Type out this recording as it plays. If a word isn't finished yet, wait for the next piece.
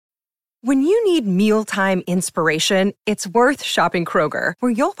When you need mealtime inspiration, it's worth shopping Kroger,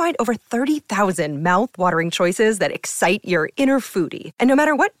 where you'll find over 30,000 mouth-watering choices that excite your inner foodie. And no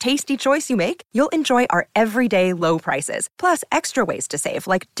matter what tasty choice you make, you'll enjoy our everyday low prices, plus extra ways to save,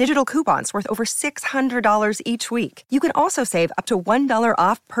 like digital coupons worth over $600 each week. You can also save up to $1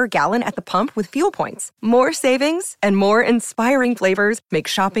 off per gallon at the pump with fuel points. More savings and more inspiring flavors make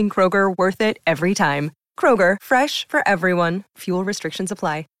shopping Kroger worth it every time. Kroger, fresh for everyone. Fuel restrictions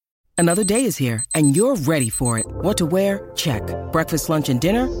apply. Another day is here, and you're ready for it. What to wear? Check. Breakfast, lunch, and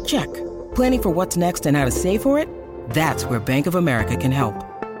dinner? Check. Planning for what's next and how to save for it? That's where Bank of America can help.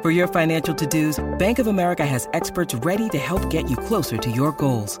 For your financial to-dos, Bank of America has experts ready to help get you closer to your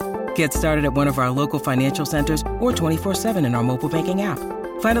goals. Get started at one of our local financial centers or 24/7 in our mobile banking app.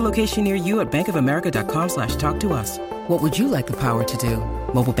 Find a location near you at bankofamerica.com/talktous. What would you like the power to do?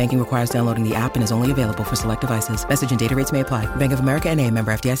 Mobile banking requires downloading the app and is only available for select devices. Message and data rates may apply. Bank of America N.A.,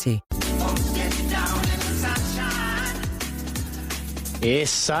 member FDIC. Yes,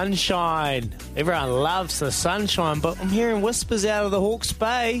 sunshine. Everyone loves the sunshine, but I'm hearing whispers out of the Hawke's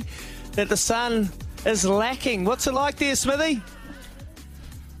Bay that the sun is lacking. What's it like there, Smithy?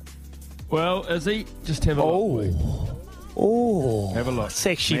 Well, Izzy, just have a look. Oh, have a look. It's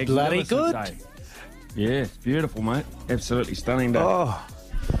actually bloody good. Day. Yeah, it's beautiful, mate. Absolutely stunning day. Oh,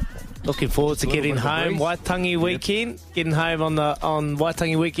 looking forward to getting home. Waitangi weekend. Getting home on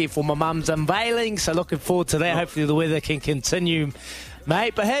Waitangi weekend for my mum's unveiling. So looking forward to that. Hopefully the weather can continue,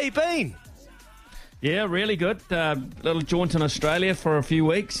 mate. But how you been? Yeah, really good. Little jaunt in Australia for a few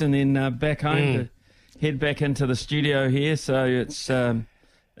weeks and then back home to head back into the studio here. So it's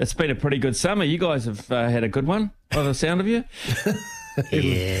been a pretty good summer. You guys have had a good one by the sound of you.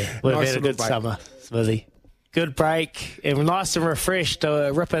 Yeah, we've had a good summer, Smithy. Good break, and nice and refreshed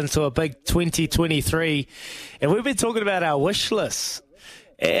to rip into a big 2023. And we've been talking about our wish list.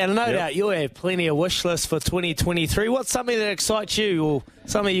 And no doubt you'll have plenty of wish lists for 2023. What's something that excites you or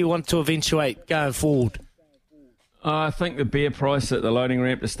something you want to eventuate going forward? I think the beer price at the loading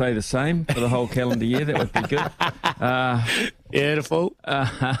ramp to stay the same for the whole calendar year. That would be good. Beautiful.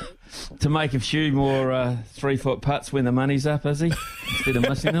 To make a few more 3-foot putts when the money's up, Izzy, instead of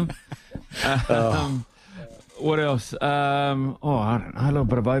missing them. What else? I don't know, a little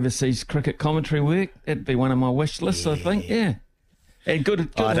bit of overseas cricket commentary work. That'd be one of my wish lists, I think, yeah. And good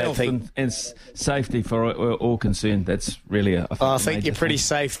health and safety for all concerned. That's really I think you're pretty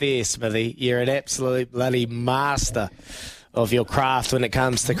safe there, Smithy. You're an absolute bloody master of your craft when it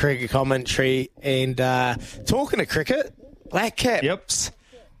comes to cricket commentary. And talking to cricket, Black Caps. Yep.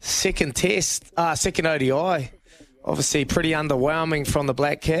 Second ODI. Obviously pretty underwhelming from the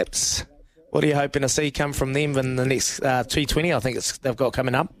Black Caps. What are you hoping to see come from them in the next T20? I think they've got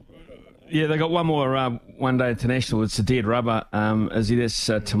coming up. Yeah, they got one more one-day international. It's a dead rubber. That's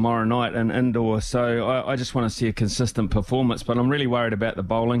tomorrow night and indoor. So I just want to see a consistent performance. But I'm really worried about the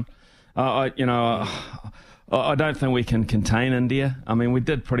bowling. I don't think we can contain India. I mean, we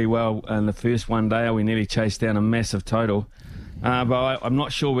did pretty well in the first one day. We nearly chased down a massive total. But I'm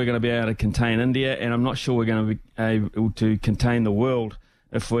not sure we're going to be able to contain India, and I'm not sure we're going to be able to contain the world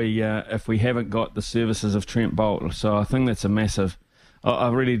if we haven't got the services of Trent Boult. So I think that's a massive. I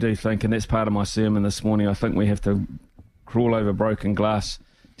really do think, and that's part of my sermon this morning, I think we have to crawl over broken glass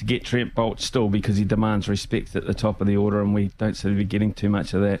to get Trent Boult still, because he demands respect at the top of the order, and we don't seem to be getting too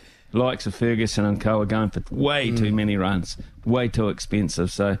much of that. The likes of Ferguson and co are going for way too many runs, way too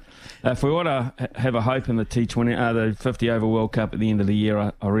expensive. So if we want to have a hope in the T20, the 50 over World Cup at the end of the year,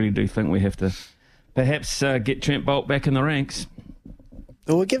 I really do think we have to perhaps get Trent Boult back in the ranks.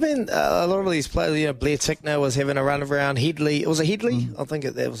 Well, given a lot of these players, Blair Tickner was having a run around. Headley, was it Headley? I think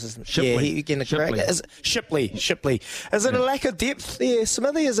that was his name. Shipley. Yeah, he getting a crack. Shipley. Is it a lack of depth there,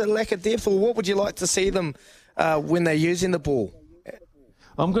 Smithy? Is it a lack of depth, or what would you like to see them when they're using the ball?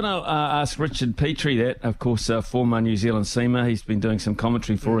 I'm going to ask Richard Petrie that, of course, former New Zealand seamer. He's been doing some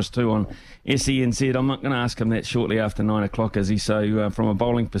commentary for us too on SENZ. I'm not going to ask him that shortly after 9 o'clock, is he? So from a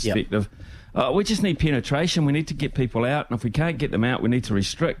bowling perspective, we just need penetration. We need to get people out, and if we can't get them out, we need to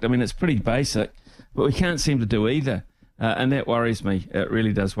restrict. I mean, it's pretty basic, but we can't seem to do either, and that worries me. It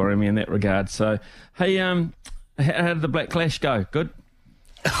really does worry me in that regard. So, hey, how did the Black Clash go? Good?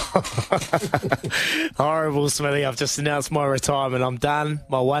 Horrible, Smithy. I've just announced my retirement. I'm done.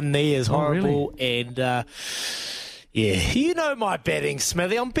 My one knee is horrible. Really? And you know my batting,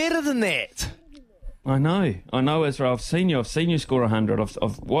 Smithy. I'm better than that. I know, Ezra. I've seen you score 100.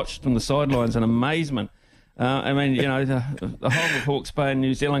 I've watched from the sidelines in amazement. I mean, the whole of Hawke's Bay and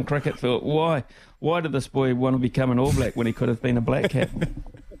New Zealand cricket thought, why did this boy want to become an All Black when he could have been a Black Cap?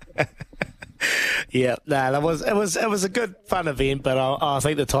 Yeah, it was a good fun event, but I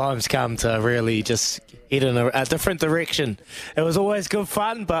think the time's come to really just head in a different direction. It was always good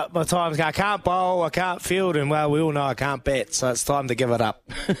fun, but my time's I can't bowl, I can't field, and well, we all know I can't bat, so it's time to give it up.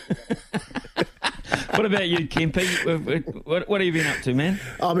 What about you, Kempy? What have you been up to, man?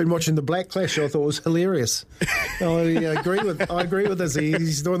 I've been watching the Black Clash. I thought it was hilarious. I agree with this.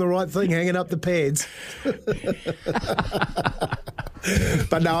 He's doing the right thing, hanging up the pads.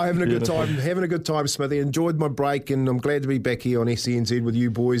 But no, having a good time, Smithy. Enjoyed my break, and I'm glad to be back here on SENZ with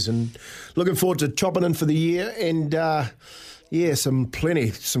you boys, and looking forward to chopping in for the year. And some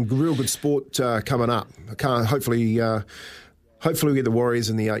real good sport coming up. Hopefully we get the Warriors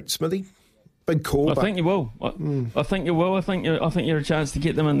in the 8. Smithy, big call. I think you will. I think you will. I think you're a chance to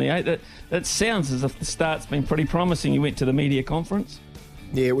get them in the 8. That sounds as if the start's been pretty promising. You went to the media conference.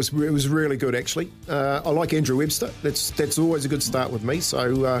 Yeah, it was really good, actually. I like Andrew Webster. That's always a good start with me.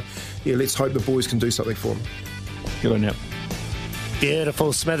 So, let's hope the boys can do something for him. Good on you.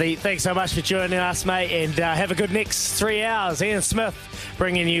 Beautiful, Smithy. Thanks so much for joining us, mate, and have a good next 3 hours. Ian Smith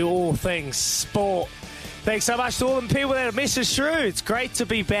bringing you all things sport. Thanks so much to all the people that have messaged through. It's great to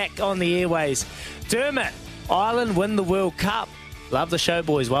be back on the airways. Dermot, Ireland win the World Cup. Love the show,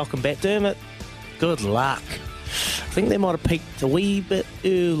 boys. Welcome back, Dermot. Good luck. I think they might have peaked a wee bit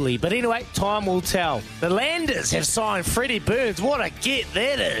early. But anyway, time will tell. The Landers have signed Freddie Burns. What a get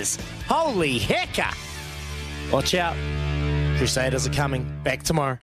that is. Holy hecker. Watch out. Crusaders are coming. Back tomorrow.